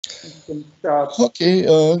You can start. Okay,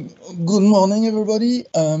 good morning, everybody.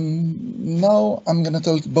 Now I'm going to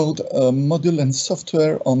talk about module and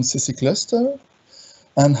software on CC cluster.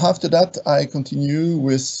 And after that, I continue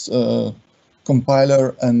with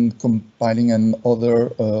compiler and compiling and other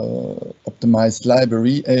optimized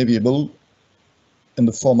library available in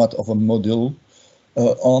the format of a module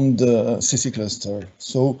on the CC cluster.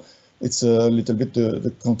 So it's a little bit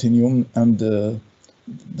the continuum and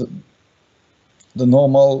the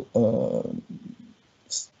normal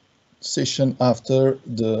session after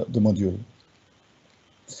the module.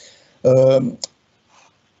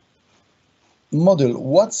 Module.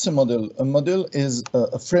 What's a module? A module is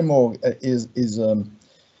a framework. Is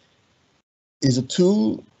a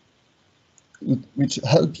tool which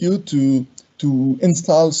help you to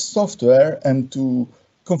install software and to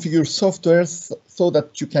configure software so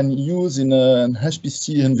that you can use in an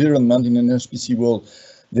HPC environment, in an HPC world.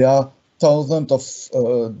 There are thousands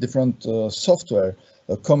of different software,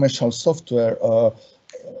 commercial software,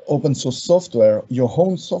 open source software, your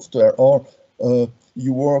own software, or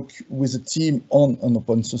you work with a team on an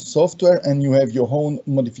open source software and you have your own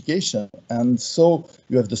modification. And so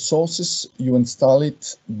you have the sources, you install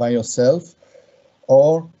it by yourself,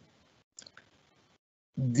 or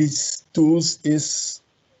these tools is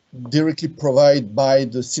directly provided by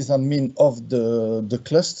the sysadmin of the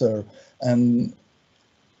cluster, and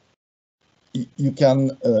you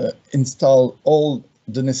can install all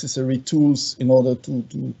the necessary tools in order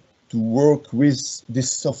to work with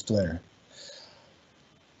this software.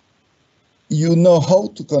 You know how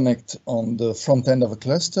to connect on the front end of a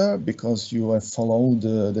cluster because you have followed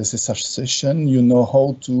the SSH session. You know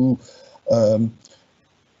how to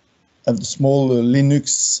have the small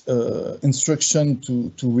Linux instruction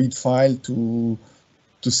to read file, to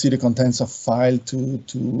see the contents of file,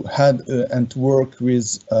 to add and to work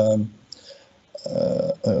with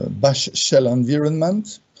Bash shell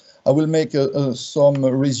environment. I will make some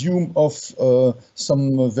resume of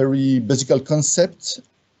some very basic concepts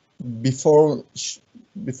before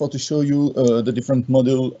to show you the different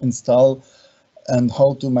module install and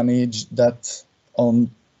how to manage that on,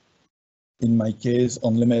 in my case,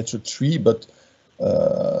 on Lemaitre 3, but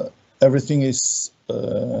everything is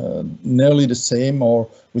nearly the same or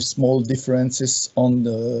with small differences on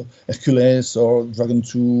the Hercules or Dragon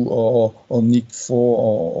 2 or NIC 4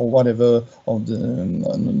 or whatever of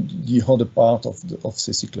the other part of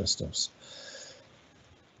CC clusters.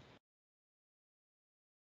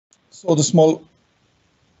 So the small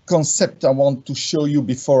concept I want to show you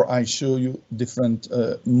before I show you different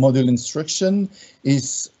module instruction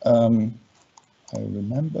is I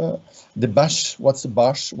remember the bash. What's the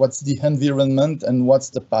bash? What's the environment and what's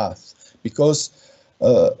the path? Because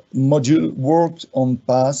module worked on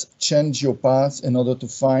path, change your path in order to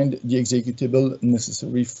find the executable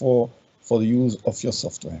necessary for the use of your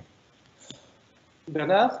software.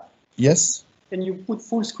 Bernard? Yes? Can you put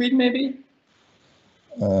full screen maybe?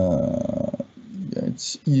 Yeah,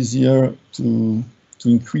 it's easier to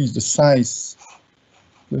increase the size.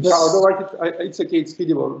 Yeah, otherwise it's okay, it's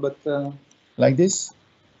feasible, but like this?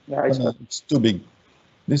 Yeah, it's too big.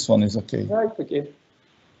 This one is okay. Yeah, it's okay.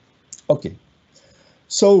 Okay.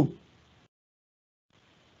 So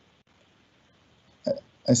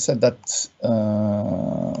I said that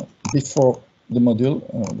before the module.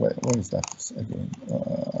 Where is that again?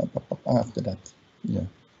 After that, yeah.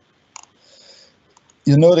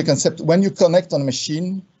 You know the concept. When you connect on a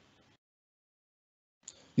machine,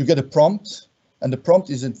 you get a prompt, and the prompt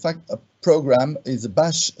is in fact a program, is a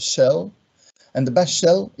bash shell. And the bash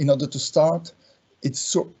shell, in order to start, it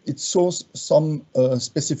sources some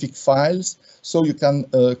specific files, so you can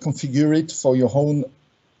configure it for your own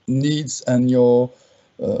needs and your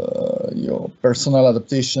personal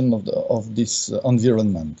adaptation of this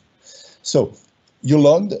environment. So you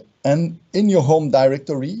logged, and in your home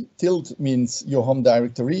directory, tilde means your home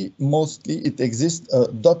directory. Mostly it exists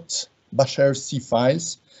 .bashrc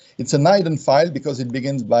files. It's an hidden file because it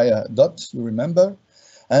begins by a dot. You remember.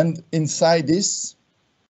 And inside this,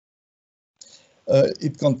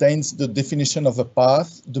 it contains the definition of a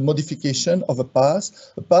path, the modification of a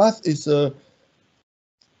path. A path is a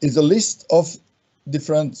list of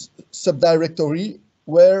different subdirectory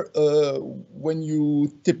where when you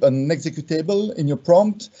type an executable in your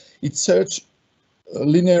prompt, it searches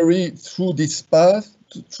linearly through this path,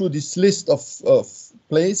 through this list of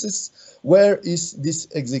places, where is this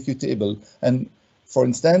executable. And for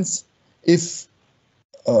instance, if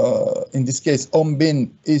in this case,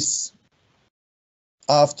 bin is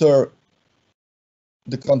after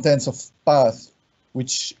the contents of path,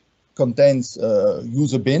 which contains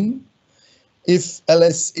user bin. If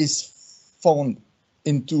ls is found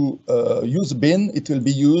into use bin, it will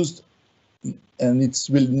be used, and it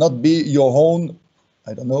will not be your own,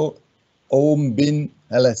 I don't know, home bin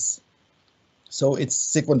ls. So it's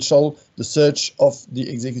sequential, the search of the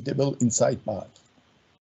executable inside path.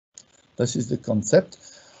 This is the concept,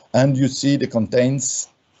 and you see the contents.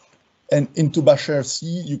 And into bashrc,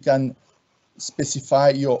 you can specify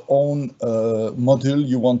your own module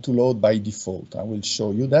you want to load by default. I will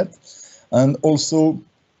show you that. And also,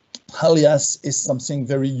 alias is something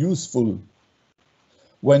very useful.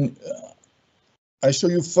 When I show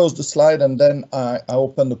you first the slide, and then I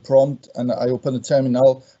open the prompt, and I open the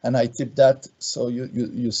terminal, and I type that, so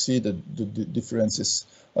you see the differences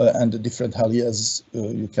and the different aliases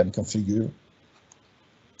you can configure.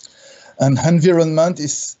 And environment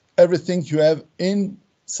is everything you have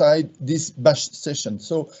inside this bash session.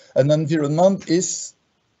 So an environment is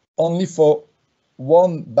only for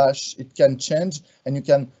one bash. It can change, and you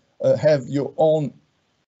can have your own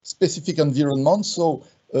specific environment. So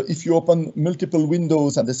if you open multiple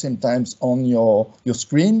windows at the same time on your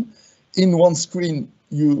screen, in one screen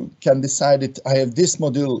you can decide it, I have this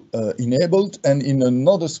module enabled, and in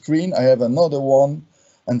another screen I have another one,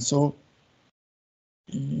 and so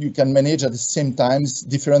you can manage at the same time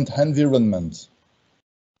different environments.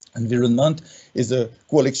 Environment is a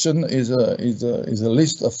collection, is a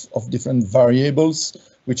list of different variables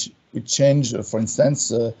which change. For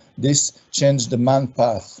instance, this change the man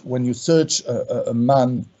path. When you search a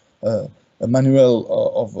manual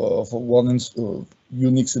of one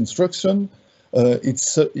Unix instruction,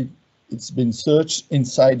 it's been searched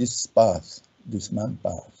inside this path, this man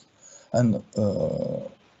path, and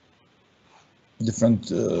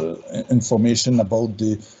different information about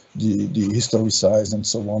the history size and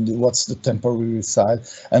so on, what's the temporary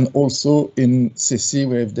size. And also in CC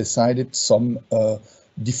we have decided some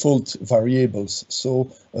default variables. So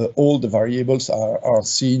all the variables are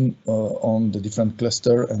seen on the different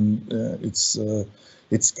cluster, and it's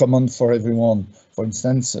common for everyone. For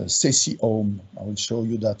instance, CC home, I will show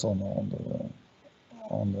you that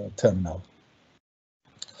on the terminal.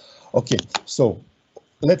 Okay, so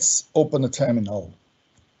let's open a terminal.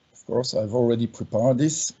 Of course, I've already prepared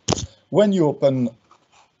this. When you open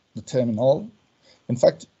the terminal, in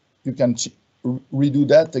fact, you can redo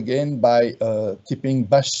that again by typing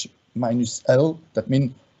bash -l. That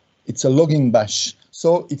means it's a logging bash.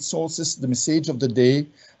 So it sources the message of the day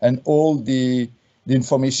and all the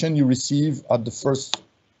information you receive at the first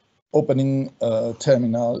opening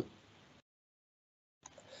terminal.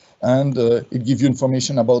 And it gives you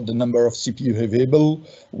information about the number of CPU available,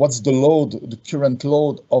 what's the load, the current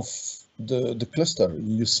load of the cluster.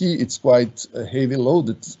 You see it's quite a heavy load,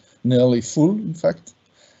 it's nearly full, in fact.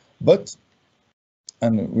 But,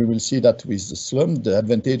 and we will see that with the Slurm, the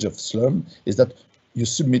advantage of Slurm is that you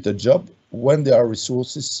submit a job. When there are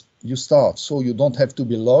resources, you start. So you don't have to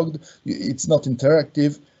be logged. It's not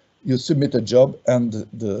interactive. You submit a job, and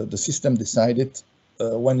the system decided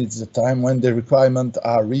when it's the time, when the requirements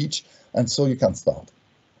are reached, and so you can start.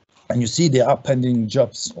 And you see there are pending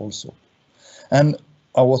jobs also. And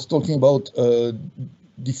I was talking about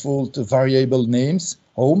default variable names.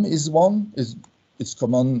 Home is one, it's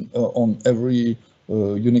common on every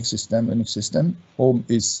Unix system. Home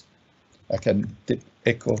is, I can type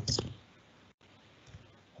echo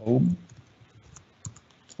home.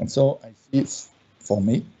 And so I see it's for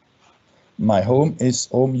me. My home is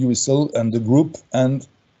home USL and the group and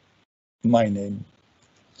my name.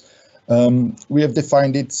 We have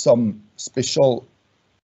defined it some special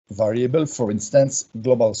variable, for instance,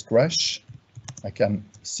 global crash. I can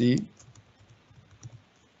see.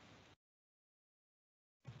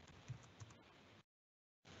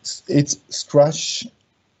 It's crash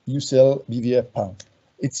UCL BVF pound.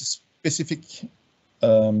 It's a specific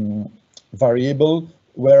variable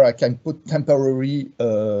where I can put temporary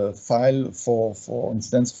file for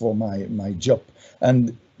instance, for my job.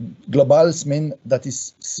 And globals mean that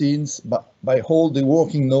is seen by all the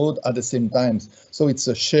working node at the same time. So it's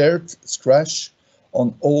a shared crash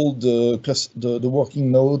on all the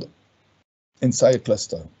working node inside a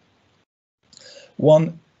cluster.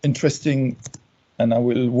 One interesting, and I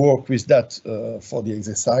will work with that for the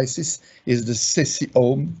exercises, is the CC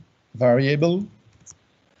home variable.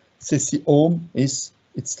 CC home is,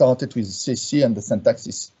 it started with CC and the syntax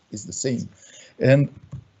is the same. And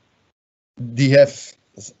df,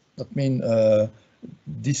 that means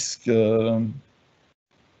disk, give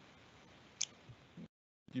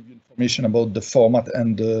you information about the format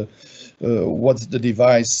and what's the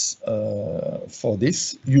device for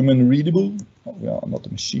this. Human readable, we are not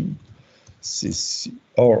a machine. CC,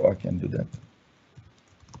 or I can do that.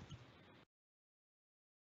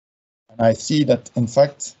 And I see that, in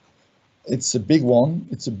fact, it's a big one.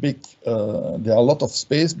 It's a big, there are a lot of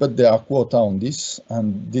space, but there are quota on this,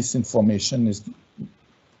 and this information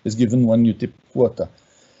is given when you type quota.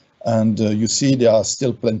 And you see there are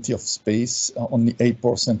still plenty of space, only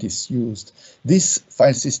 8% is used. This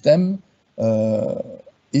file system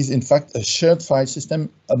is in fact a shared file system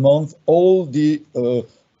among all the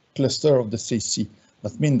cluster of the CC.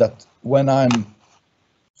 That means that when I'm,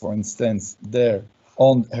 for instance, there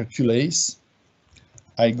on Hercules,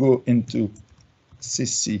 I go into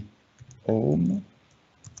CC home,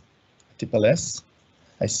 type ls,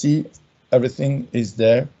 I see everything is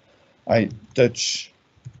there. I touch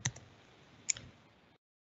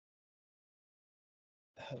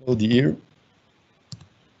hello dear.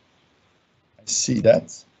 I see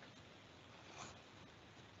that.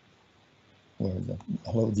 Where is that?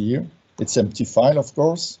 Hello dear. It's empty file, of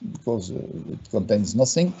course, because it contains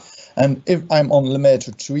nothing. And if I'm on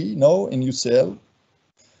Lemaitre 3 now in UCL,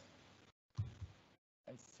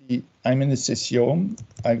 I see I'm in the session.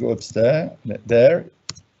 I go upstairs. There,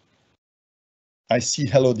 I see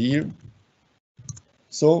hello dear.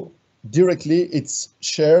 So directly it's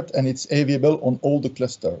shared and it's available on all the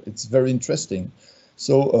cluster. It's very interesting.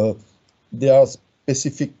 So there are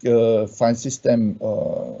specific file system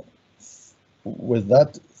with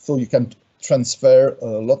that, so you can transfer a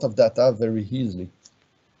lot of data very easily.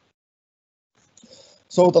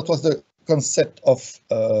 So that was the concept of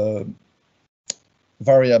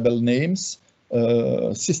variable names,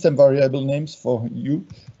 system variable names for you.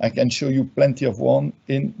 I can show you plenty of one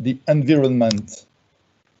in the environment.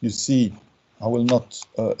 You see, I will not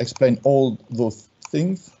explain all those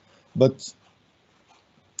things, but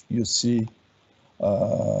you see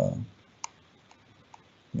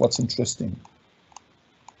what's interesting.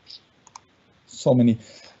 So many.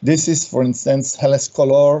 This is, for instance, ls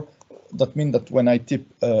color. That means that when I type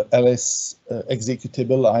ls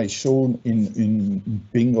executable, I shown in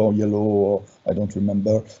pink or yellow, or I don't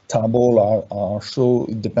remember. Table are show,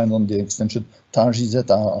 it depends on the extension. Targz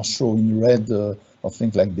are shown in red or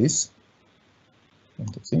things like this.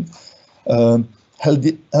 Interesting.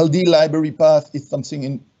 LD library path is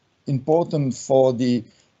something important for the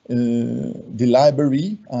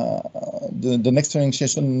library. The next training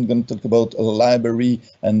session, I'm going to talk about a library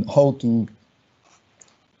and how to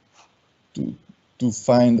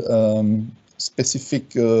find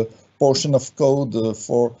specific portion of code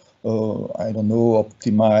for I don't know,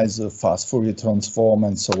 optimize fast Fourier transform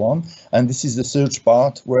and so on. And this is the search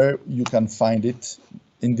part where you can find it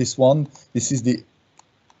in this one. This is the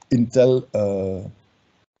Intel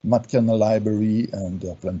matkernel library, and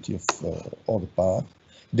there are plenty of other parts.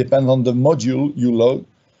 Depends on the module you load,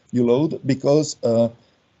 because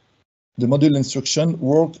the module instruction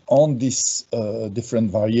work on these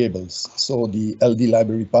different variables. So the LD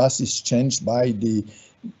library path is changed by the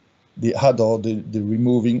add or the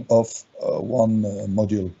removing of one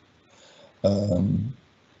module.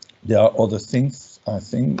 There are other things, I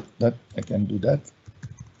think, that I can do that.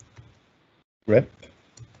 Grep.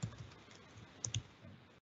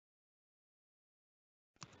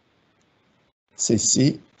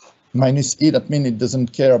 CC minus E, that means it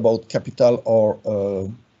doesn't care about capital or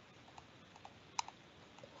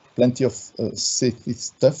plenty of CC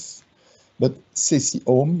stuff, but CC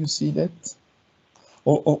home, you see that?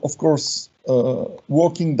 Of course,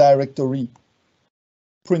 working directory,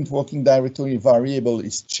 print working directory variable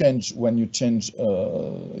is changed when you change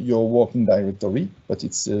your working directory, but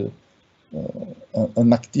it's an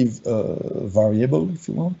active variable if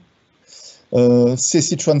you want.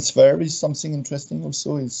 CC transfer is something interesting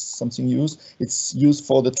also, is something used. It's used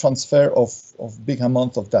for the transfer of big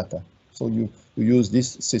amount of data. So you use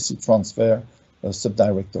this CC transfer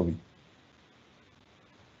subdirectory.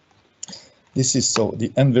 This is so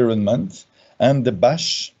the environment, and the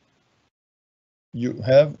bash you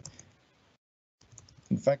have,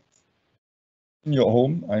 in fact, in your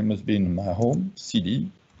home. I must be in my home,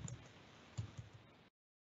 cd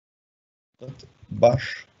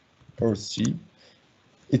bash rc.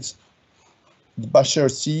 It's the bash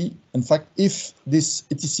rc. In fact, if this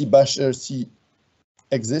etc bash rc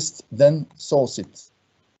exists, then source it.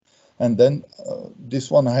 And then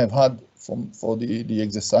this one I have had for the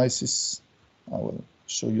exercises. I will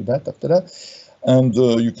show you that after that. And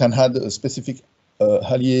you can add a specific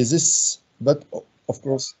aliases, but of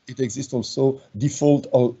course it exists also default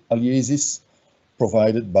aliases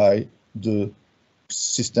provided by the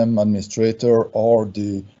system administrator or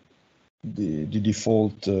the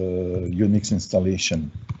default Unix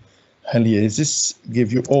installation. Aliases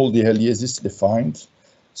give you all the aliases defined.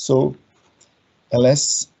 So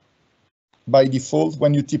ls, by default,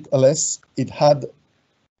 when you type ls, it had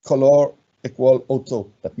color equal auto.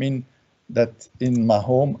 That means that in my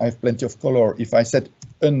home I have plenty of color. If I set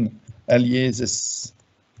an aliases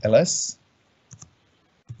ls,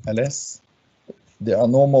 there are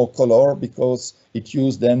no more color because it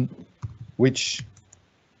used then which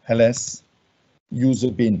ls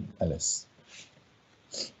user bin ls.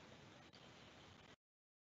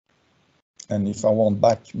 And if I want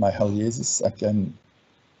back my aliases, I can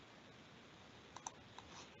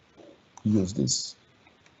use this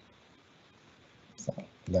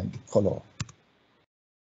like color.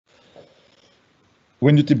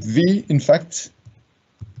 When you type V, in fact,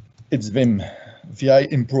 it's Vim, VI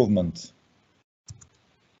improvement.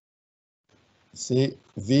 Say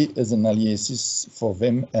V is an aliases for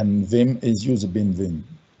Vim and Vim is user bin Vim.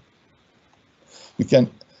 You can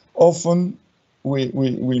often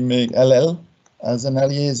we make LL as an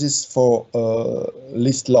aliases for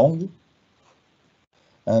list long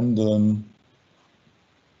and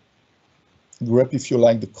grep if you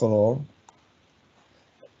like the color.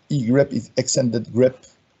 grep is extended grep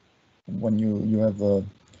when you have a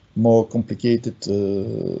more complicated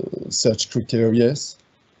search criteria.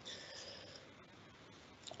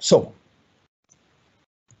 So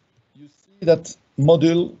you see that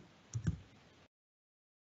module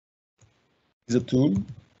is a tool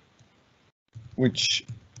which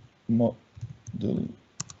model.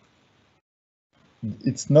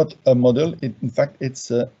 It's not a model. In fact,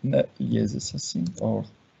 it's a aliases, I think, or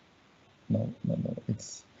no.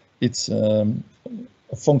 It's a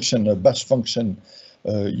function, a bash function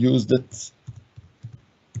used that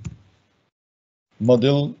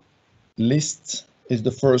model list is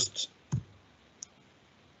the first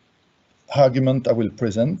argument I will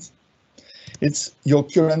present. It's your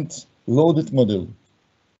current loaded model.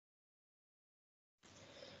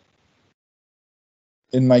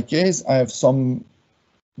 In my case, I have some,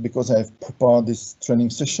 because I have prepared this training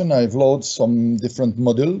session, I've loaded some different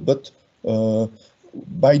model, but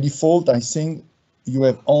by default, I think you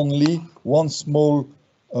have only one small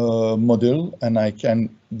model, and I can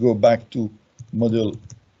go back to model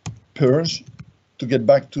purge to get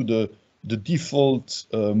back to the default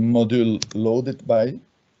module loaded by,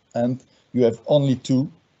 and you have only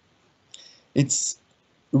two. It's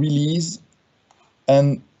release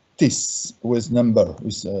and this with number,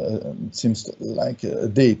 with it seems like a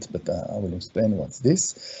date, but I will explain what's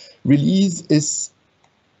this. Release is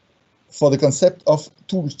for the concept of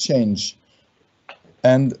tool change,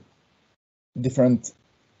 and different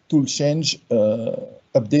tool change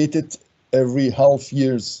updated every half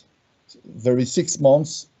years. Every 6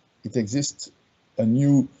 months it exists a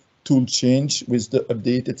new tool change with the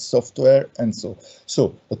updated software, and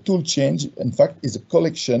so a tool change in fact is a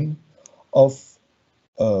collection of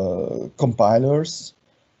compilers,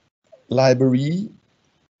 library,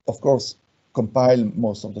 of course compile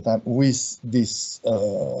most of the time with these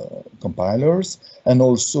compilers, and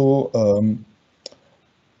also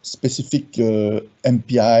specific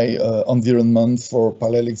MPI environment for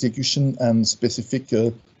parallel execution, and specific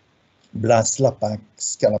BLAS, LAPACK,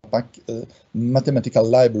 SCALAPACK mathematical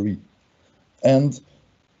library. And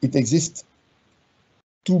it exists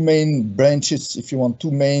two main branches, if you want,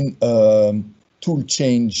 two main tool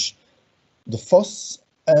change, the FOSS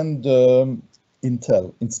and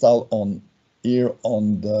Intel install on here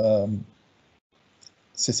on the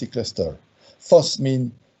CC cluster. FOSS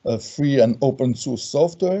means free and open source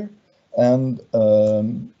software, and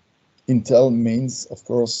Intel means, of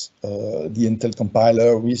course, the Intel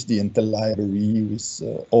compiler with the Intel library, with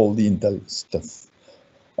all the Intel stuff.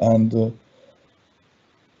 And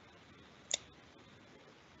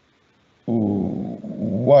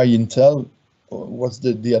why Intel? What's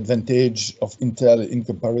the advantage of Intel in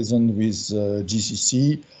comparison with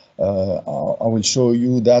GCC? I will show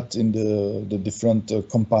you that in the different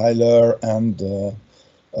compiler and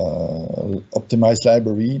optimized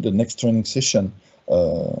library. The next training session,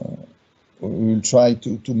 we will try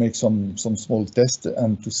to make some small tests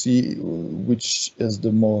and to see which is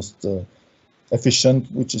the most efficient,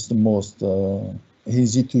 which is the most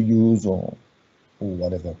easy to use, or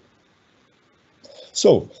whatever.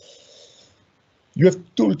 So you have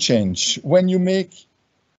tool change. When you make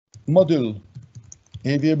model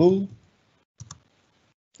a variable,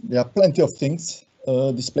 there are plenty of things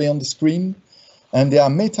displayed on the screen, and there are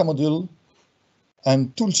meta module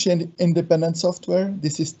and tool change independent software.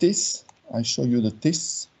 This is TIS. I show you the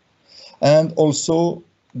TIS, and also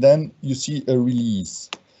then you see a release.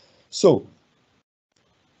 So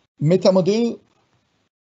meta module,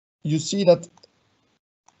 you see that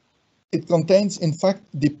it contains, in fact,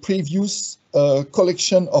 the previous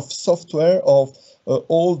collection of software of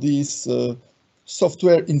all these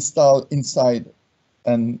software installed inside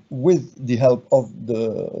and with the help of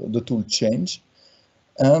the tool change.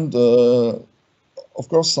 And of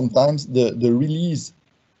course, sometimes the release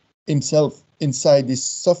himself inside this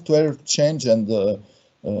software change, and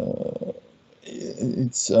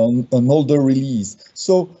it's an older release.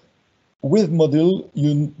 So with module,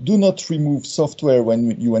 you do not remove software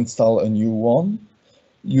when you install a new one.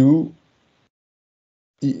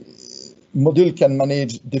 Module can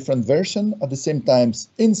manage different versions at the same time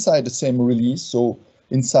inside the same release. So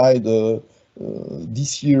inside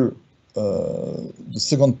this year, the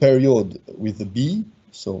second period with the B,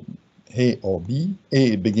 so A or B,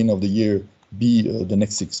 A beginning of the year, B the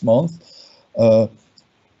next 6 months.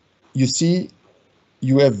 You see,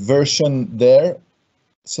 you have version there,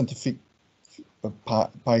 scientific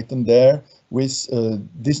Python there, with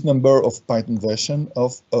this number of Python version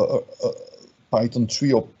of Python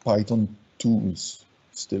 3 or Python 2 is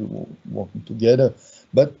still working together,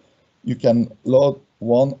 but you can load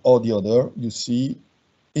one or the other, you see,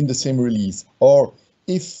 in the same release. Or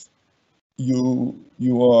if you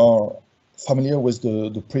are familiar with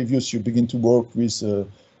the previous, you begin to work with the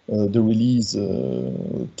release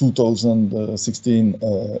 2016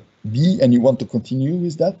 B, and you want to continue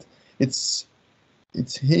with that, it's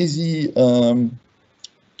easy to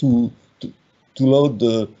load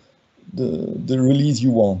the release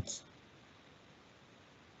you want.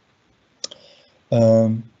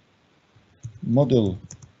 Model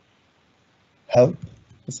help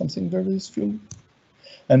is something very useful,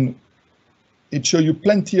 and it shows you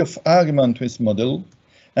plenty of argument with model,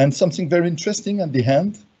 and something very interesting at the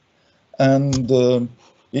end. And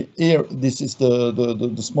here, this is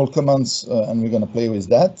the small commands, and we're going to play with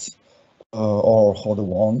that, or other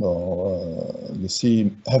one, or you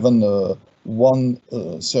see, having one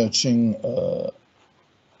searching,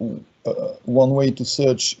 one way to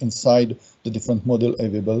search inside the different model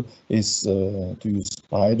available is to use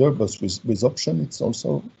Spider, but with option, it's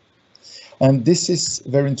also. And this is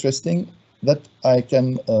very interesting, that I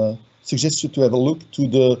can suggest you to have a look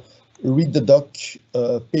to read the doc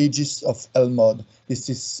pages of LMOD. This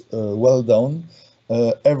is well done.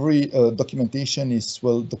 Every documentation is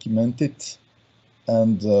well documented,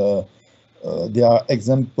 and there are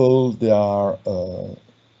examples, there are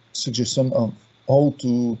suggestions of how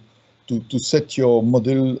to set your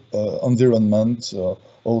model environment,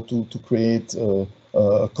 how to create a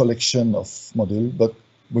collection of model, but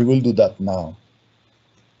we will do that now.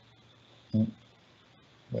 Wait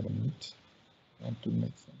a minute, I want to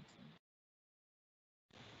make something.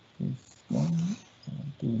 This one, I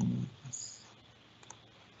want to remove this.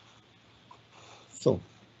 So,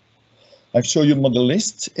 I've shown you model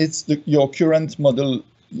list. It's your current model,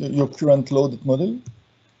 your current loaded model.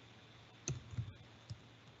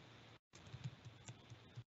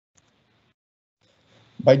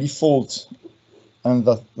 By default, and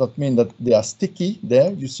that means that they are sticky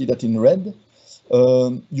there. You see that in red.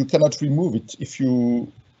 You cannot remove it. If you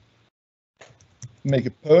make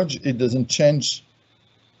a purge, it doesn't change.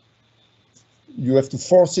 You have to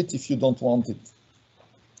force it if you don't want it.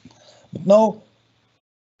 But now,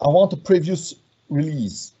 I want a previous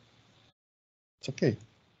release. It's okay.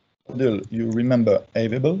 Model, you remember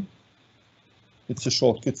available. It's a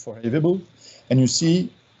shortcut for available. And you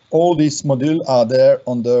see all these modules are there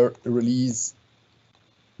under release.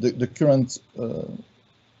 The current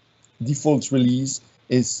default release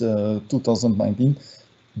is 2019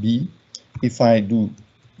 B. If I do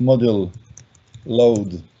model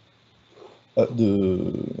load I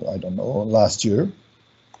don't know, last year.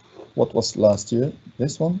 What was last year?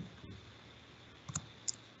 This one.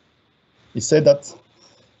 He said that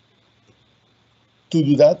to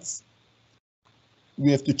do that,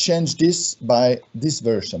 we have to change this by this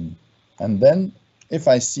version. And then if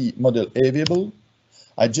I see model available,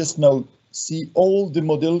 I just now see all the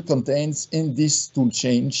model contains in this tool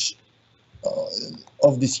change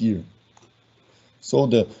of this year. So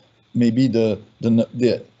maybe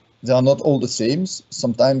they are not all the same.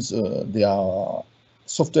 Sometimes they are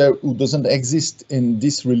software who doesn't exist in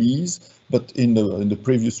this release, but in the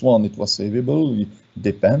previous one it was available. It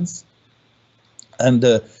depends. And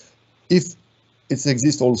if it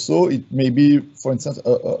exists also, it may be, for instance,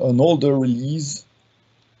 an older release,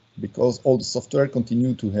 because all the software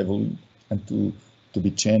continue to evolve and to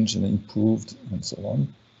be changed and improved and so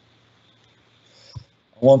on.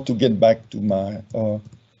 I want to get back to my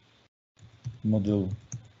model.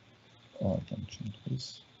 Oh, I can change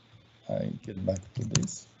this. I get back to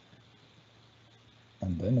this.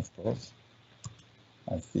 And then, of course,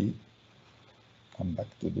 I see I'm back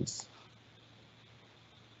to this.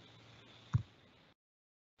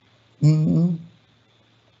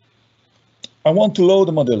 I want to load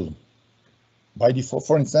a model, by default,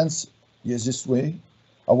 for instance, yes, this way,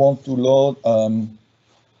 I want to load, I'll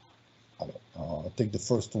take the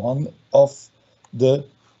first one of the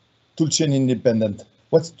toolchain independent.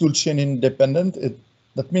 What's toolchain independent?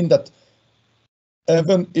 That means that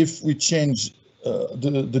even if we change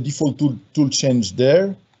the default tool change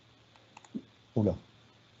there,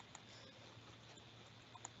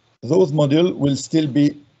 those modules will still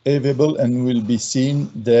be available and will be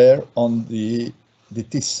seen there on the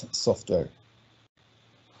TIS software.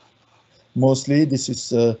 Mostly this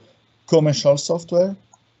is commercial software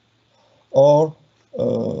or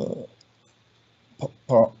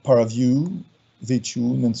ParaView,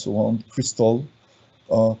 VTune, and so on, Crystal.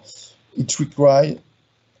 It requires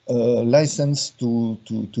a license to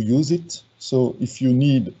use it. So if you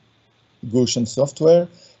need Gaussian software,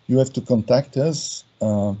 you have to contact us.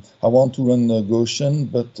 I want to run Gaussian,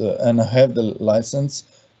 but and I have the license.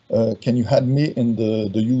 Can you add me in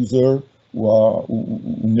the user who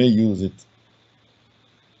may use it?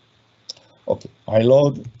 Okay, I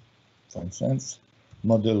load, for instance,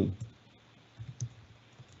 model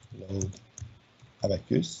load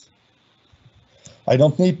Abacus. I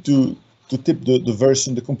don't need to tip the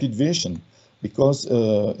version, the complete version, because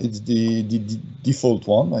it's the default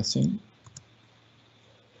one, I think.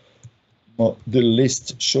 The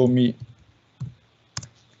list show me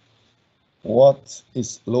what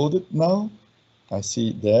is loaded now. I see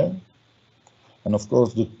it there, and of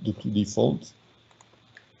course the two default.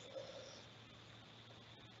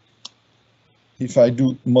 If I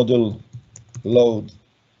do model load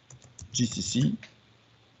GCC,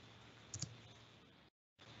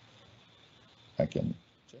 I can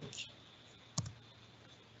check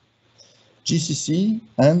GCC,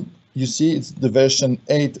 and you see it's the version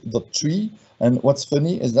 8.3. And what's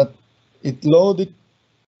funny is that it loaded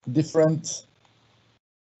different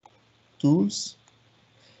tools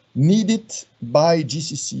needed by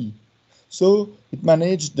GCC. So it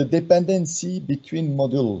managed the dependency between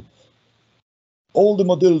modules. All the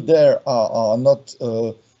modules there are not,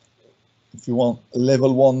 if you want,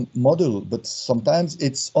 level 1 module, but sometimes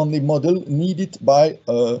it's only module needed by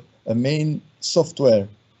a main software.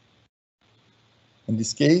 In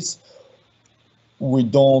this case, we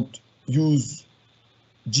don't use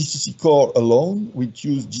GCC core alone, we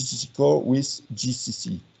use GCC core with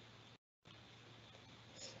GCC.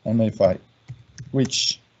 And if I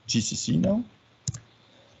reach GCC now,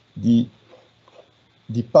 the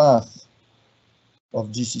path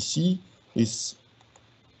of GCC is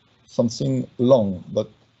something long, but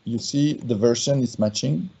you see the version is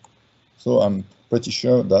matching. So I'm pretty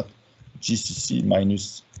sure that GCC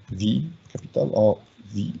minus V capital or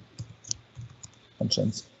V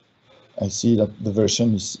functions. I see that the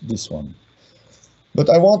version is this one. But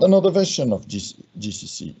I want another version of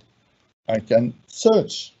GCC. I can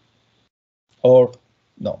search, or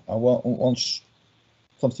no, I want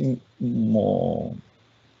something more.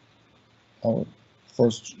 I will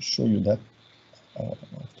first show you that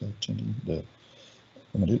after changing the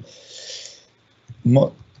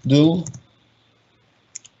module.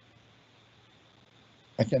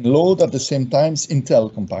 I can load at the same time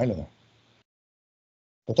Intel compiler.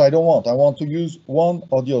 But I don't want. I want to use one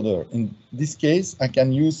or the other. In this case, I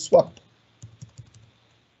can use swap.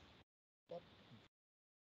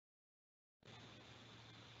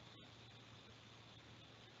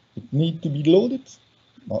 It needs to be loaded.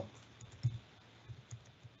 No.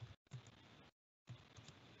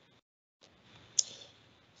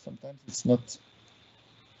 Sometimes it's not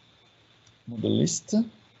model list.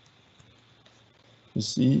 You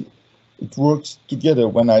see, it works together.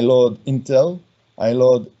 When I load Intel, I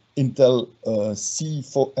load Intel C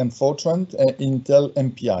and Fortran and Intel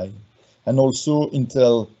MPI, and also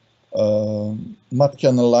Intel Mat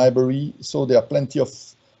kernel library. So there are plenty of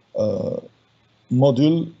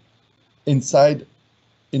module inside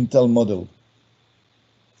Intel model.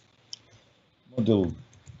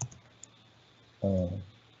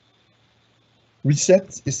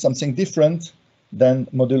 Reset is something different than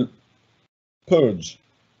module purge.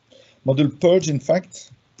 Module purge, in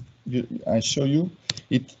fact, I show you,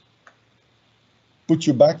 it puts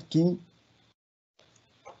you back to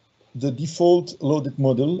the default loaded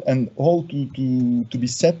model, and how to be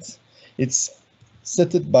set. It's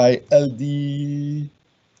set it by LD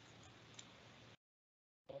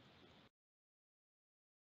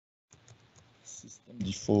system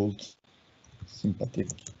default sympathetic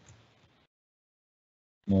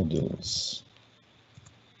models.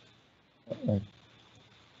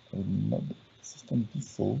 System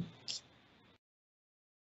default.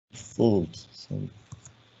 Sorry.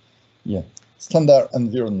 Yeah, standard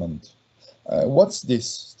environment. What's this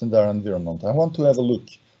standard environment? I want to have a look.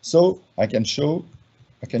 So I can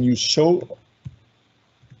use show.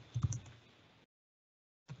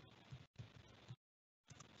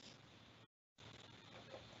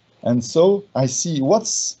 And so I see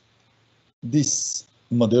what's this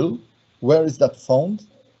model, where is that found,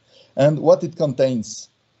 and what it contains.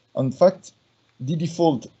 In fact, the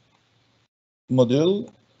default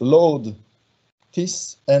model load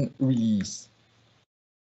this and release.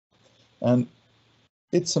 And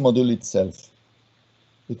it's a model itself.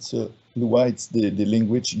 It's a Lua, it's the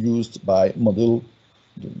language used by model,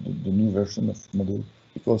 the new version of model,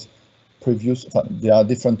 because previous, there are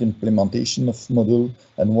different implementation of model,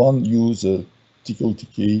 and one use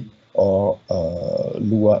TKTK or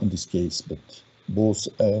Lua in this case, but both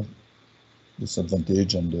have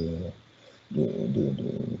disadvantage and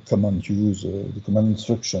the command use, the command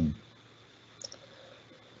instruction.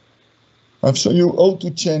 I'll show you how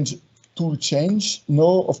to change tool change.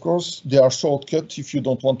 No, of course, there are shortcuts. If you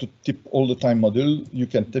don't want to type all the time model, you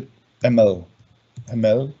can type ML.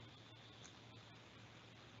 ML.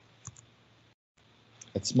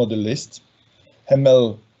 It's model list.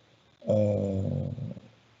 ML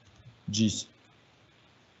GCC.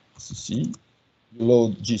 You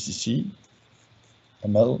load GCC.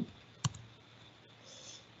 ML.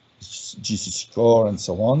 GCC core and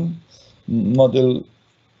so on. Model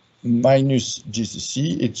minus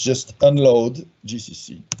GCC, it's just unload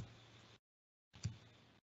GCC.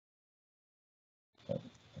 I have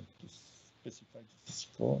to specify GCC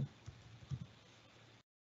core.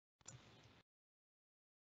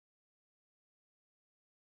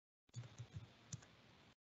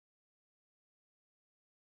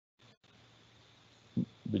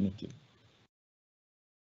 Benito.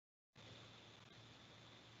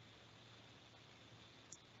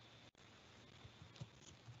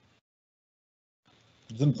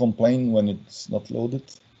 Doesn't complain when it's not loaded.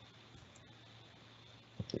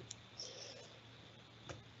 Okay.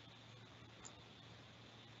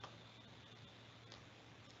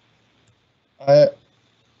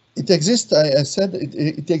 It exists, I said,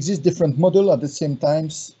 it exists different model at the same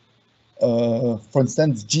times. For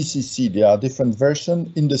instance, GCC, there are different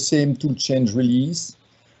versions in the same tool change release.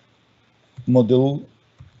 Model.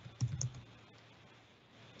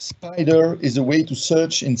 Spider is a way to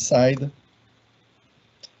search inside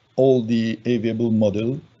all the available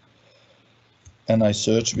model, and I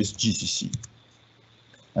search with GCC.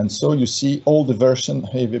 And so you see all the version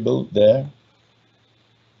available there.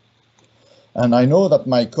 And I know that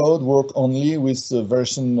my code works only with the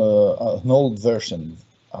version, an old version.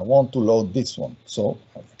 I want to load this one, so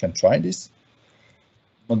I can try this.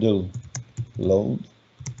 Model load.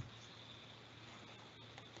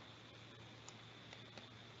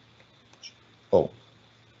 Oh,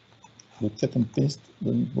 the cut and paste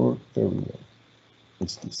doesn't work very well.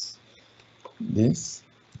 What's this? This.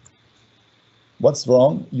 What's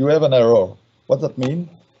wrong? You have an error. What does that mean?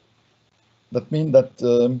 That means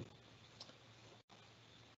that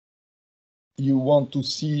you want to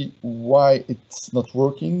see why it's not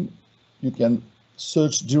working. You can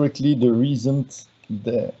search directly the reason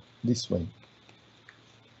there this way.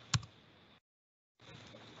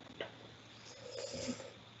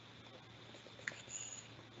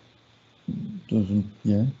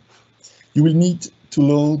 Yeah. You will need to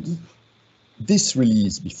load this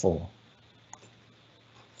release before.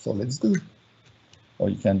 So let's do it. Or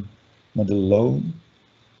you can model load.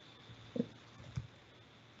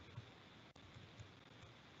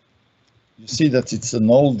 You see that it's an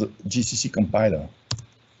old GCC compiler.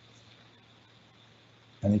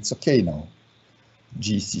 And it's okay now.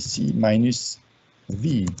 GCC minus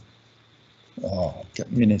V. Oh,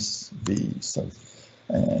 minus V, sorry.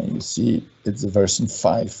 You see it's a version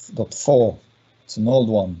 5.4. It's an old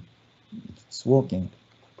one. It's working.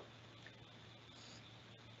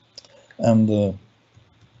 And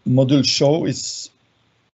model show is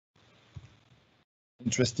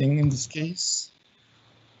interesting in this case.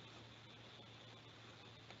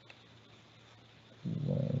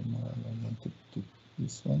 Where am I wanted to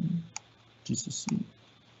this one? GCC.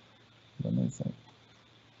 I don't know if I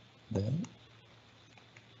there.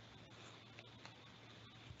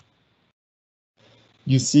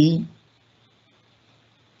 You see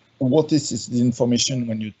what is the information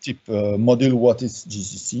when you type module, what is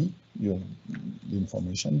GCC, you have the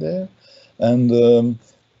information there. And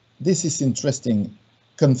this is interesting.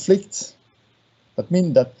 Conflict, that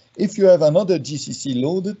means that if you have another GCC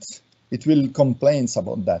loaded, it will complain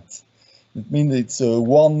about that. It means it's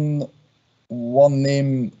one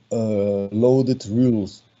name loaded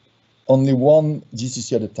rules. Only one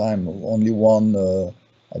GCC at a time, only one,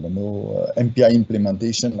 I don't know, MPI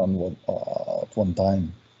implementation on at one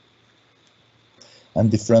time. and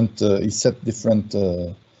different, he set different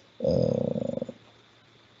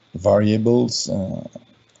variables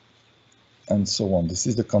and so on. This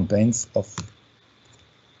is the contents of.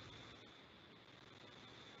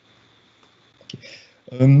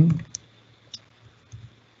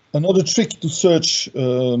 Another trick to search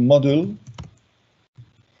model.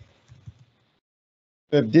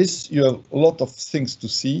 You have this, you have a lot of things to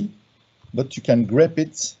see, but you can grep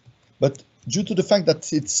it. But due to the fact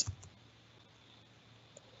that it's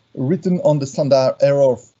written on the standard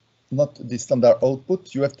error, not the standard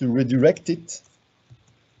output, you have to redirect it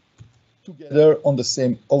together on the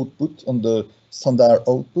same output, on the standard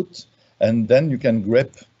output, and then you can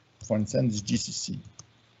grep, for instance, GCC.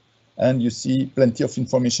 And you see plenty of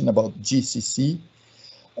information about GCC.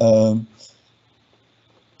 I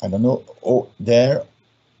don't know, there,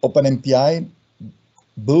 OpenMPI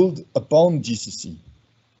built upon GCC.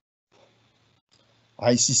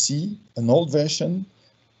 ICC, an old version.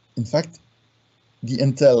 In fact, the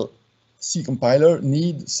Intel C compiler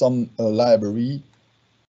needs some library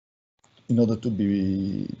in order to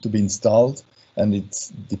be installed, and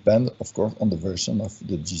it depends, of course, on the version of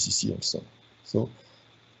the GCC also. So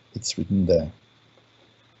it's written there.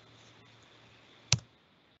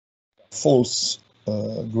 False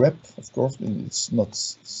grep, of course, it's not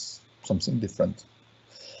something different.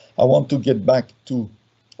 I want to get back to,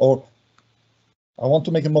 or I want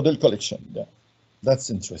to make a model collection. Yeah, that's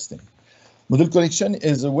interesting. Model collection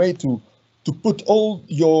is a way to put all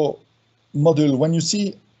your model. When you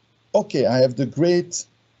see, okay, I have the great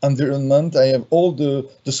environment, I have all the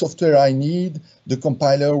software I need, the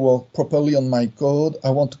compiler works properly on my code. I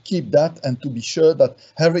want to keep that and to be sure that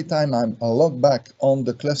every time I log back on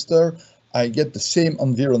the cluster, I get the same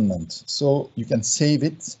environment. So you can save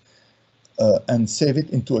it and save it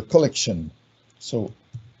into a collection. So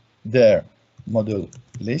there, model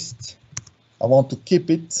list. I want to keep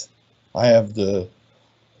it. I have the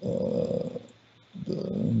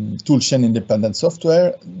toolchain independent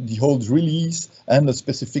software, the old release, and a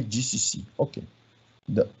specific GCC. Okay,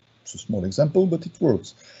 that's a small example, but it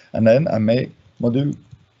works. And then I make model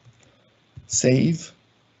save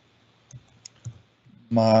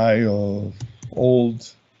my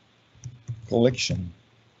old collection.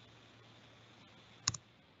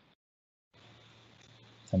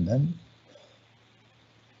 And then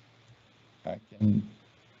I can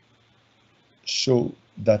show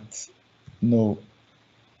that no,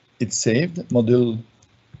 it's saved, model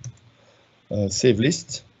save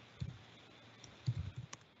list.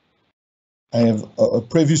 I have a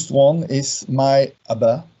previous one is my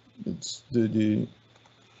ABBA. It's the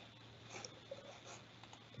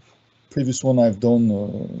previous one I've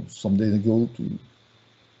done some days ago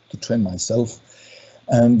to train myself.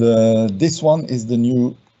 And this one is the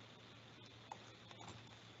new,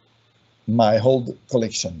 my old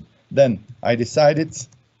collection. Then I decided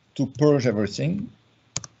to purge everything.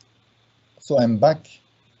 So I'm back,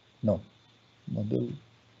 no, model,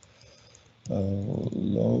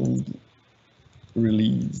 load,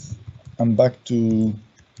 release. I'm back to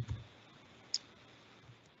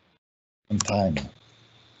time,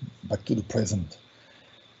 back to the present.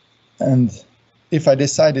 And if I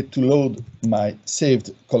decided to load my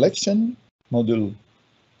saved collection, model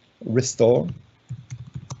restore,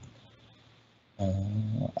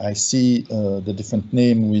 I see the different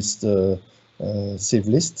name with the save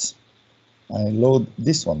lists. I load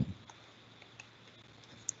this one.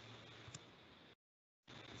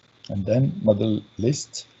 And then model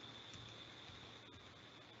list.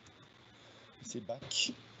 See back,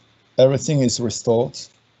 everything is restored,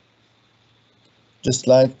 just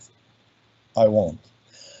like I want.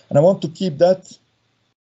 And I want to keep that.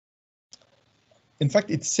 In fact,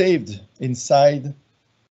 it's saved inside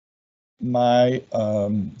my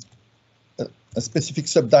a specific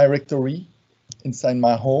subdirectory inside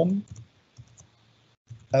my home,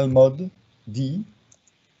 lmod d,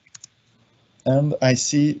 and I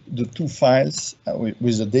see the two files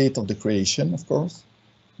with the date of the creation, of course.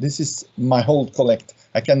 This is my whole collect.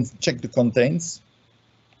 I can check the contents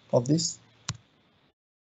of this.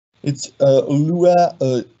 It's a Lua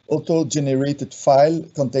auto-generated file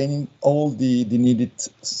containing all the needed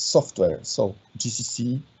software. So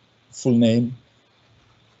GCC, full name,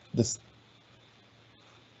 this.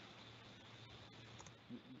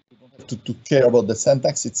 You don't have to care about the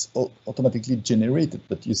syntax, it's automatically generated,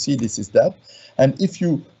 but you see this is that. And if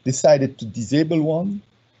you decided to disable one,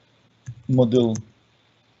 model,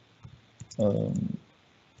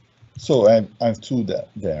 so I have two there.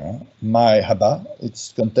 Huh? My ABBA,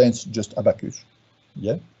 it contains just Abacus,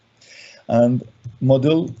 yeah, and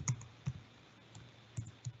model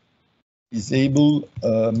disable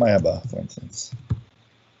my ABBA, for instance.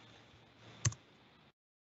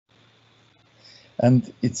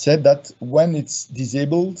 And it said that when it's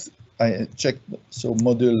disabled, I checked, so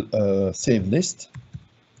module save list.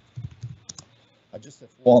 I just have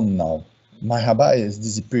one now. My Haba has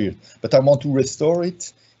disappeared, but I want to restore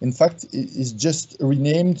it. In fact, it's just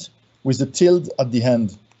renamed with a tilde at the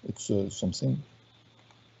end. It's something.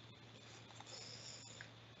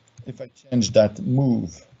 If I change that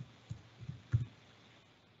move,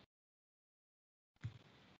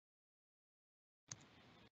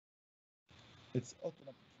 it's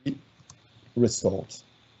automatically restored.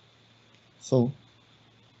 So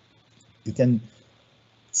you can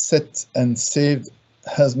set and save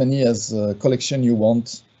as many as collection you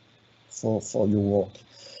want for your work.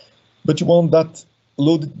 But you want that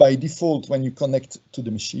loaded by default when you connect to the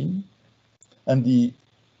machine. And the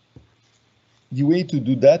way to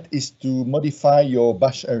do that is to modify your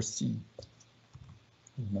bash RC.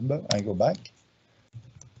 Remember, I go back,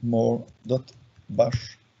 more dot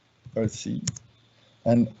bash RC,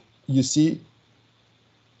 and you see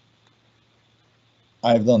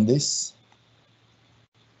I've done this.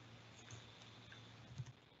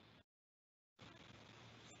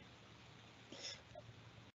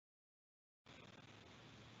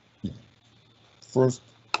 First,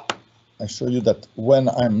 I show you that when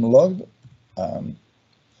I'm logged,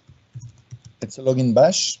 it's a login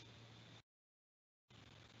bash.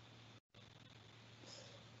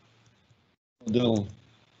 Model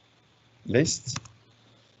list.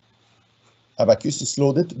 Abacus is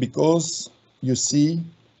loaded because you see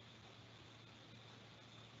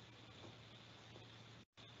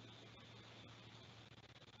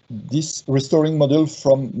this restoring module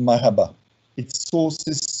from Mahaba. It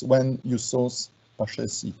sources when you source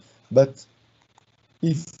 #C. But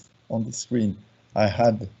if on the screen I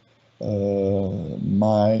had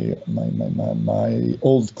my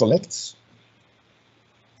old collects,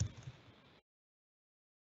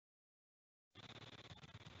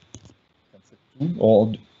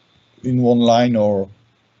 or in one line, or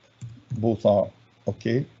both are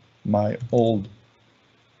okay. My old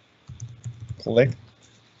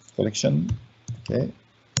collection, okay,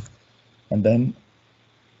 and then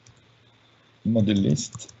model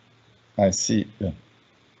list. I see. Yeah.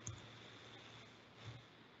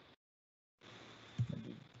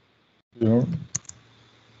 Here.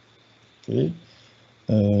 Okay.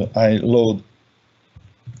 I load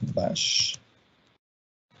bash.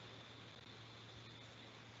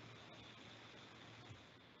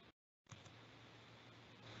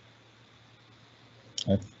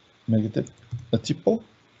 I make it a typo.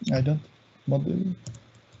 I don't model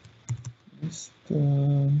list.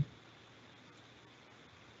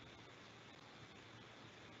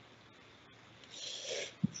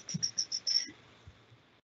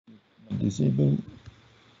 Disable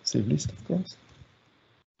save list, of course.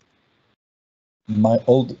 My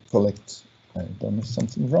old collect. I done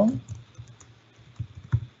something wrong.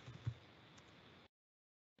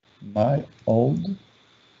 My old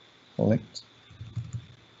collect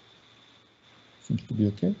seems to be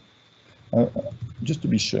okay. Just to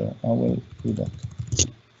be sure, I will do that.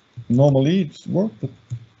 Normally it's worked, but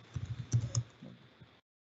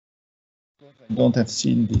I don't have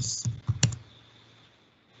seen this.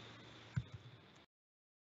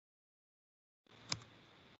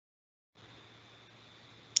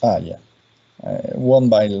 Ah, yeah, one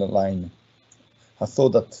by line. I thought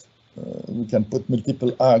that we can put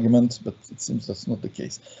multiple arguments, but it seems that's not the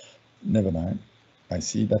case. Never mind. I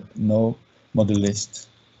see that no model list.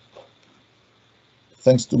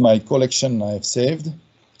 Thanks to my collection I have saved,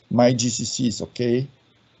 my GCC is okay,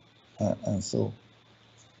 and so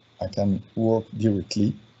I can work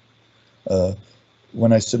directly.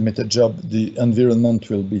 When I submit a job, the environment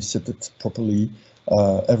will be set properly.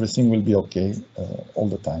 Everything will be okay all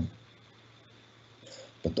the time.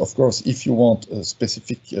 But of course, if you want a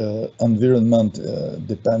specific environment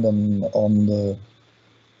dependent on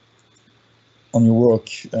your work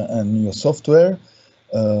and your software,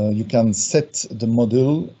 you can set the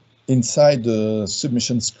module inside the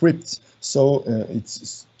submission script, so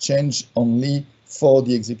it's changed only for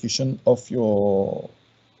the execution of your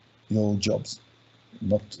jobs,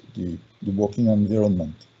 not the working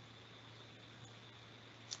environment.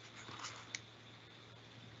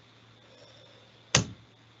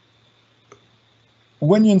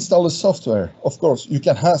 When you install a software, of course, you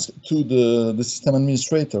can ask to the system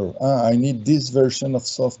administrator, I need this version of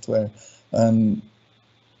software, and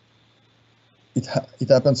it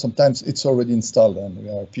happens sometimes it's already installed, and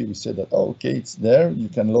we say that, oh, okay, it's there, you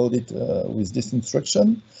can load it with this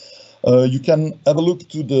instruction. You can have a look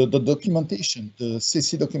to the documentation. The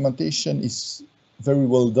CC documentation is very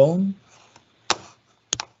well done.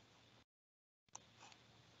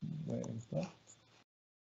 Where is that?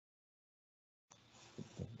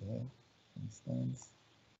 there, for instance.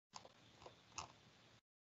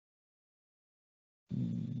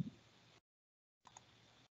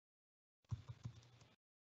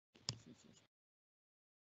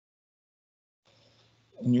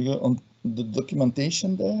 And you go on the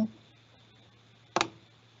documentation there,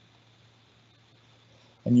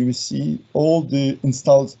 and you will see all the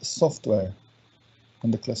installed software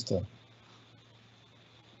on the cluster.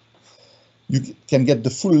 You can get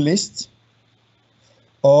the full list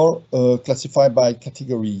or classify by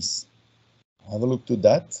categories. Have a look to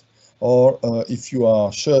that. Or if you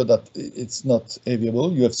are sure that it's not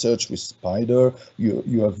available, you have searched with Spider,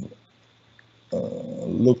 you have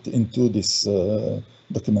looked into this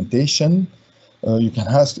documentation. You can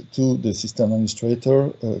ask to the system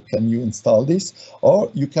administrator, can you install this?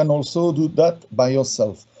 Or you can also do that by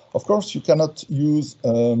yourself. Of course, you cannot use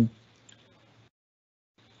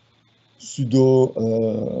sudo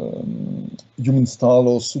uminstall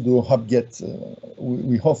or sudo apt-get.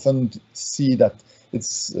 We often see that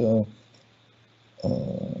it's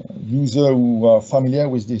users who are familiar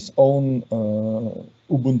with this own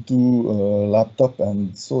Ubuntu laptop,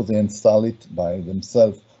 and so they install it by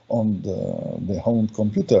themselves on their own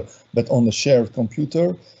computer. But on the shared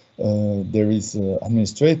computer, there is an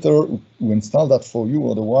administrator who install that for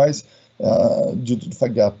you. Otherwise, due to the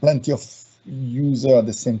fact there are plenty of users at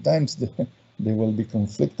the same time, there will be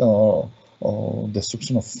conflict or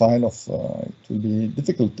destruction of file. It will be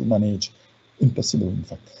difficult to manage, impossible in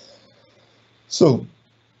fact. So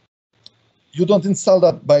you don't install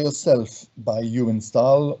that by yourself, by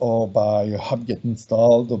uinstall or by apt-get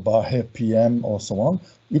installed or by rpm or so on.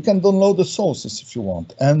 You can download the sources if you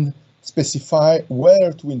want and specify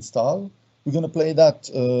where to install. We're going to play that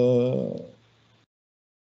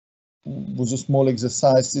with a small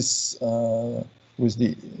exercises with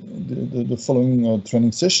the following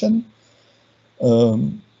training session.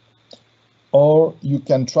 Or you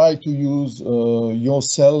can try to use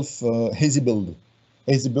yourself EasyBuild.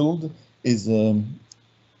 EasyBuild is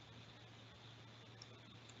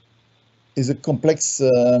a complex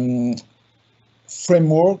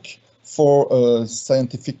framework for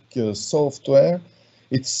scientific software.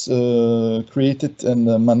 It's created and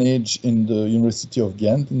managed in the University of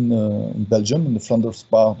Ghent in Belgium, in the Flanders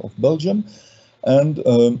part of Belgium, and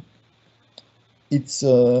it's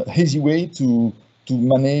an easy way to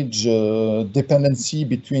manage dependency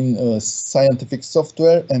between scientific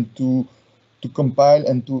software and to compile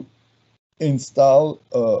and to install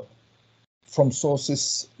from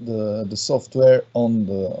sources the software on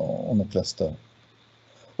the cluster.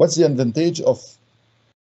 What's the advantage of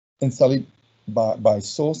installing by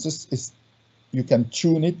sources is you can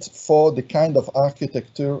tune it for the kind of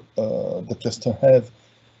architecture the cluster have.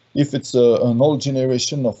 If it's an old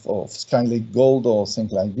generation of Skylake Gold or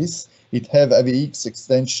something like this, it have AVX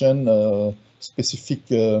extension, specific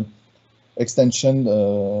extension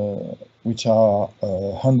which are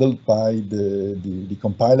handled by the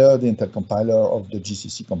compiler, the intercompiler of the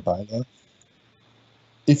GCC compiler.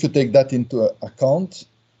 If you take that into account,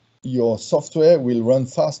 your software will run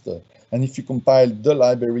faster. And if you compile the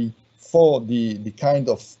library for the kind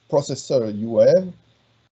of processor you have,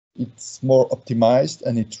 it's more optimized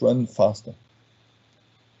and it runs faster.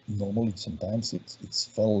 Normally, sometimes it's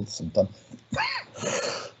failed, sometimes.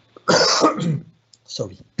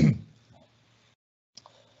 Sorry.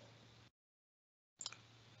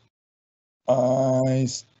 I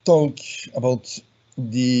talk about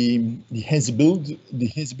the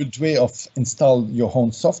EasyBuild way of install your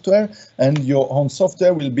own software, and your own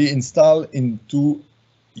software will be installed into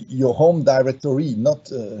your home directory,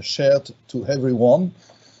 not shared to everyone.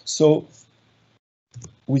 So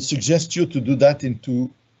we suggest you to do that into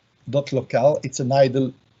 .local. It's an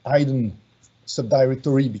hidden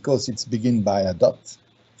subdirectory because it's begin by a dot.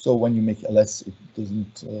 So when you make ls, it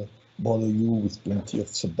doesn't bother you with plenty of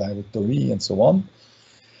subdirectory and so on.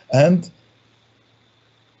 And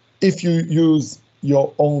if you use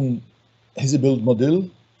your own EasyBuild module,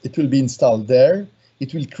 it will be installed there.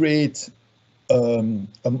 It will create a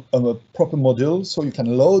proper module, so you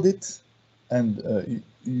can load it, and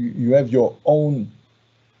you have your own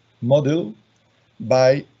module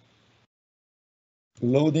by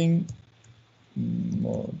loading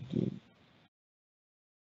module.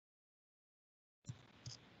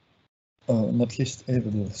 Not list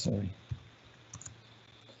available, sorry.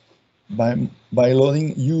 By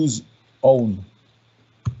loading use own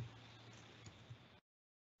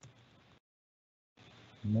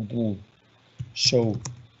module show.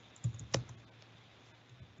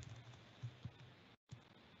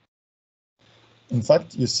 In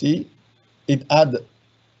fact, you see it add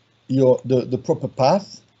the proper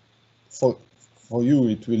path for for you,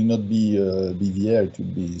 it will not be BVR, it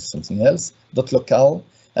will be something else, .local,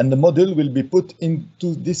 and the module will be put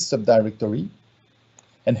into this subdirectory,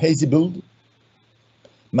 and HazyBuild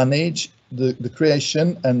manage the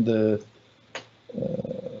creation and the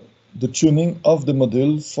tuning of the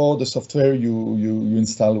module for the software you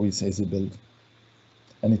install with HazyBuild.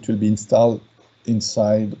 And it will be installed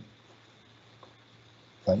inside,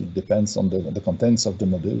 it depends on the contents of the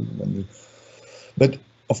module. But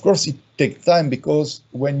of course it takes time, because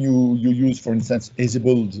when you use, for instance,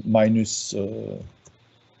 HazyBuild minus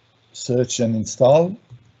search and install,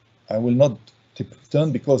 I will not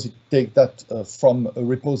return, because it takes that from a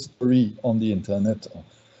repository on the internet,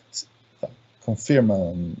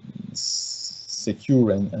 confirm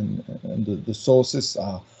secure, and the sources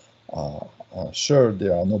are sure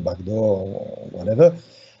there are no backdoor or whatever.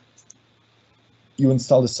 You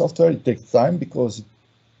install the software, it takes time, because it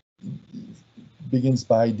begins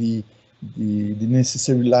by the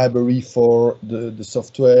necessary library for the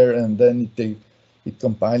software, and then it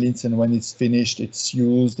compiles it, and when it's finished, it's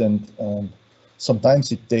used, and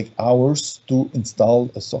sometimes it takes hours to install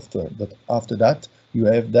a software. But after that, you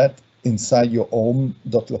have that inside your own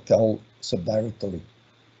 .local subdirectory.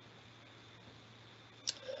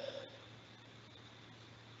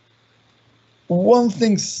 One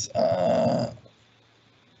thing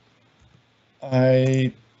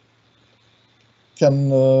I can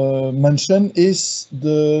mention is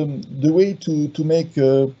the way to make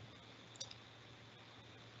a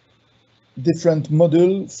different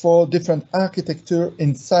module for different architecture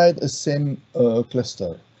inside a same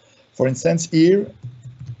cluster. For instance, here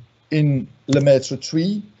in Lemaitre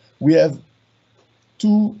 3, we have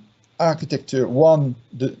two architecture. One,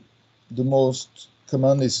 the most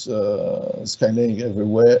common is Skylake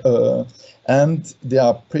everywhere, and there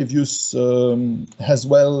are previous as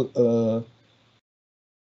well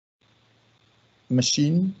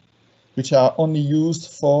machine which are only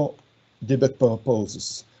used for debug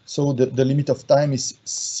purposes. So the limit of time is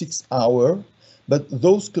 6 hours, but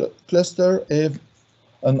those clusters have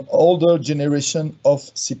an older generation of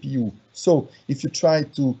CPU. So if you try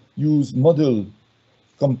to use module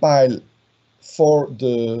compile for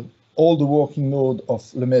all the working node of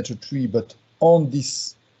Lemaitre 3, but on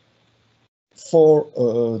this 4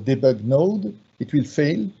 debug node, it will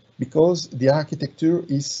fail, because the architecture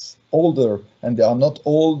is older, and there are not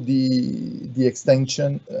all the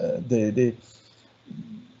extension, the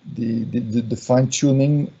fine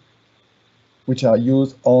tuning which are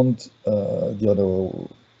used on the other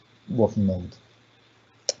working node.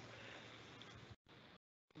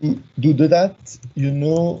 To do that, you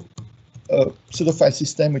know, pseudo file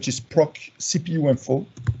system which is proc CPU info.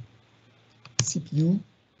 CPU,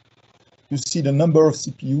 you see the number of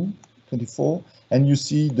CPU, 24, and you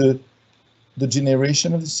see the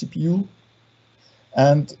generation of the CPU,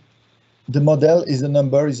 and the model is a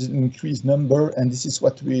number, is an increased number, and this is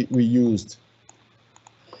what we used.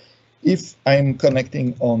 If I'm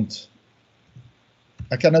connecting on,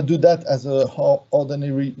 I cannot do that as a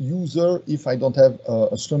ordinary user if I don't have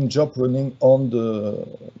a Slurm job running on the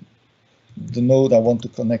node I want to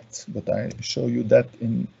connect, but I show you that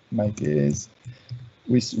in my case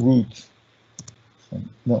with root.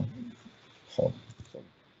 No, hold.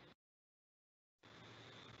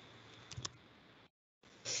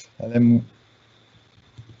 LM.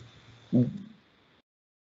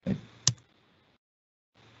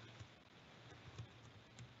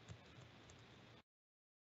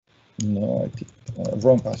 No, I picked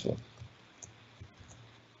wrong password.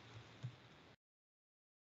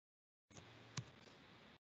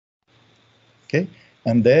 Okay,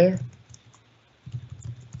 and there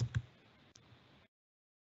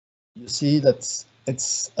you see that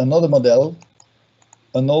it's another model,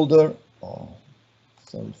 an older, oh,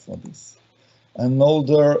 sorry for this, an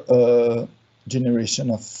older generation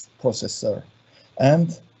of processor,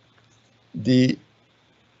 and the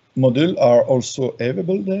module are also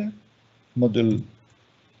available there. Module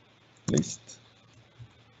list,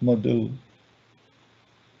 module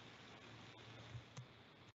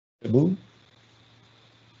available.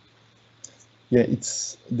 Yeah,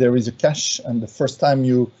 there is a cache, and the first time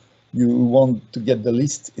you want to get the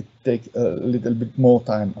list, it takes a little bit more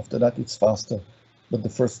time. After that, it's faster, but the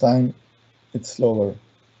first time it's slower.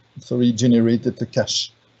 So we generated the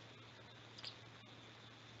cache.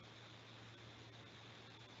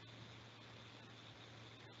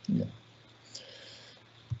 Yeah.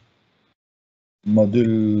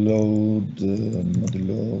 Module load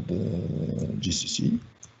GCC,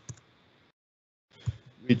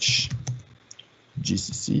 which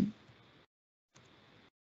GCC,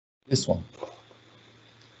 this one.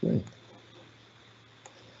 Great.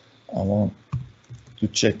 I want to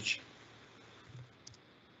check.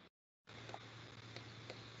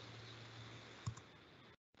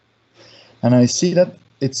 And I see that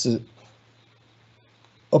it's a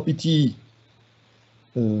OPT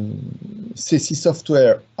CC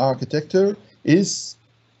software architecture is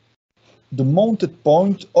the mounted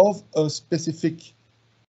point of a specific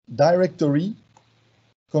directory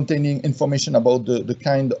containing information about the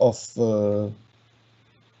kind of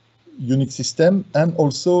Unix system, and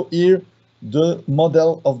also here the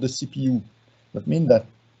model of the CPU. That means that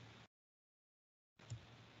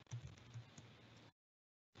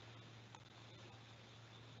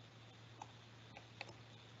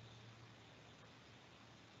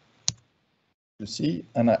you see,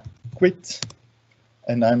 and I quit,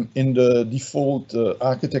 and I'm in the default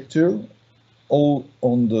architecture, all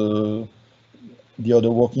on the other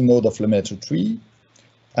working node of Lemaitre 3.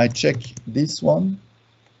 I check this one.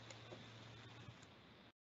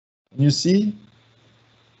 You see,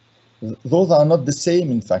 those are not the same,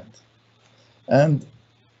 in fact. And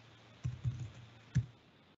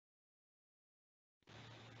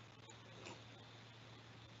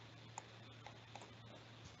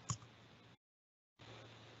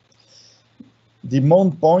the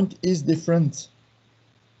mount point is different.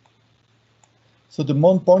 So the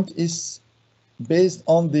mount point is based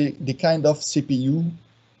on the kind of CPU.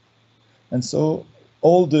 And so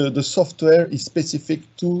all the software is specific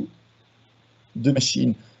to the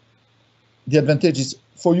machine. The advantage is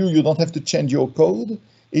for you, you don't have to change your code.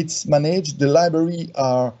 It's managed. The library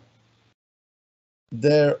are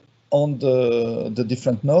there on the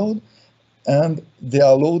different node, and they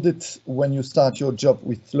are loaded when you start your job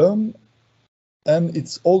with Slum. And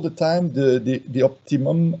it's all the time the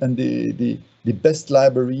optimum and the best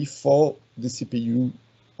library for the CPU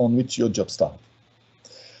on which your job starts.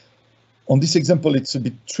 On this example, it's a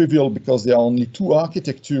bit trivial because there are only two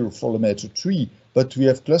architectures for Lemaitre 3, but we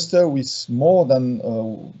have cluster with more than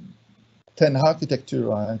 10 architecture.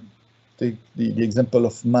 I take the example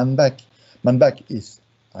of Manback. Manback is,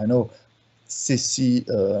 I know, CC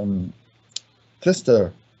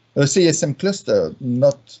cluster, CISM cluster,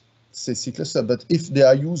 not CC cluster, but if there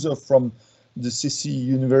are users from the CC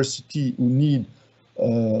university who need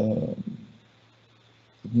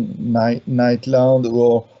Nightland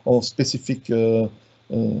or specific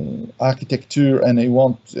architecture, and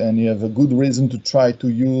you have a good reason to try to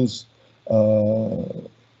use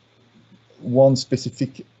one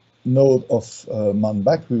specific node of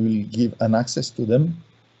Manback, we will give an access to them.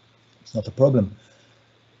 It's not a problem.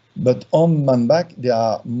 But on Manback, there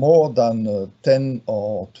are more than 10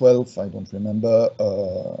 or 12, I don't remember,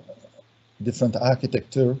 different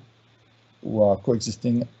architecture who are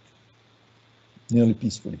coexisting nearly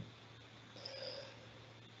peacefully.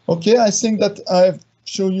 Okay, I think that I've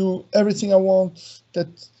shown you everything I want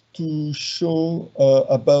to show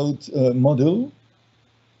about module.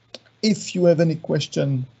 If you have any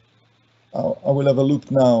question, I will have a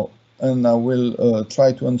look now, and I will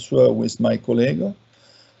try to answer with my colleague.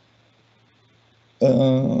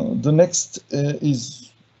 The next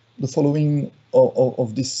is the following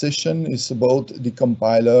of this session is about the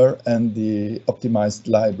compiler and the optimized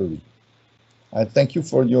library. I thank you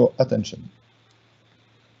for your attention.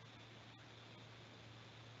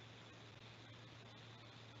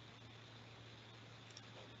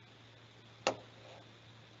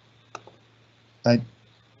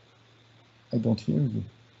 I don't hear you.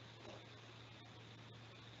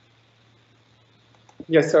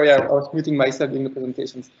 Yes, sorry, I was muting myself during the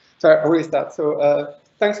presentations. Sorry, I will start. So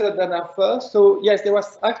thanks a lot, Bernard, first. So yes, there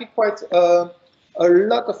was actually quite a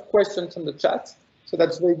lot of questions on the chat. So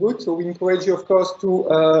that's very good. So we encourage you, of course,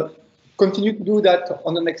 to continue to do that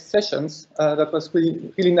on the next sessions. That was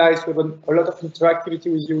really nice. We have a lot of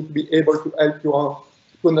interactivity with you to be able to help you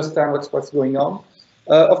to understand what's going on.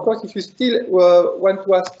 Of course, if you still want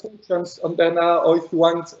to ask questions on Bernard, or if you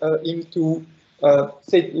want him to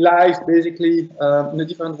say it live, basically, in a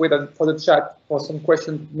different way than for the chat, for some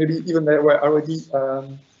questions, maybe even they were already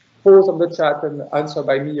posed on the chat and answered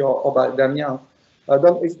by me or by Damien.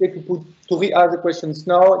 Don't hesitate to re-ask the questions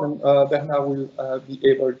now, and Bernard will be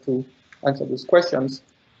able to answer those questions.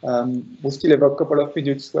 We still have a couple of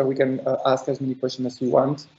minutes where we can ask as many questions as you want.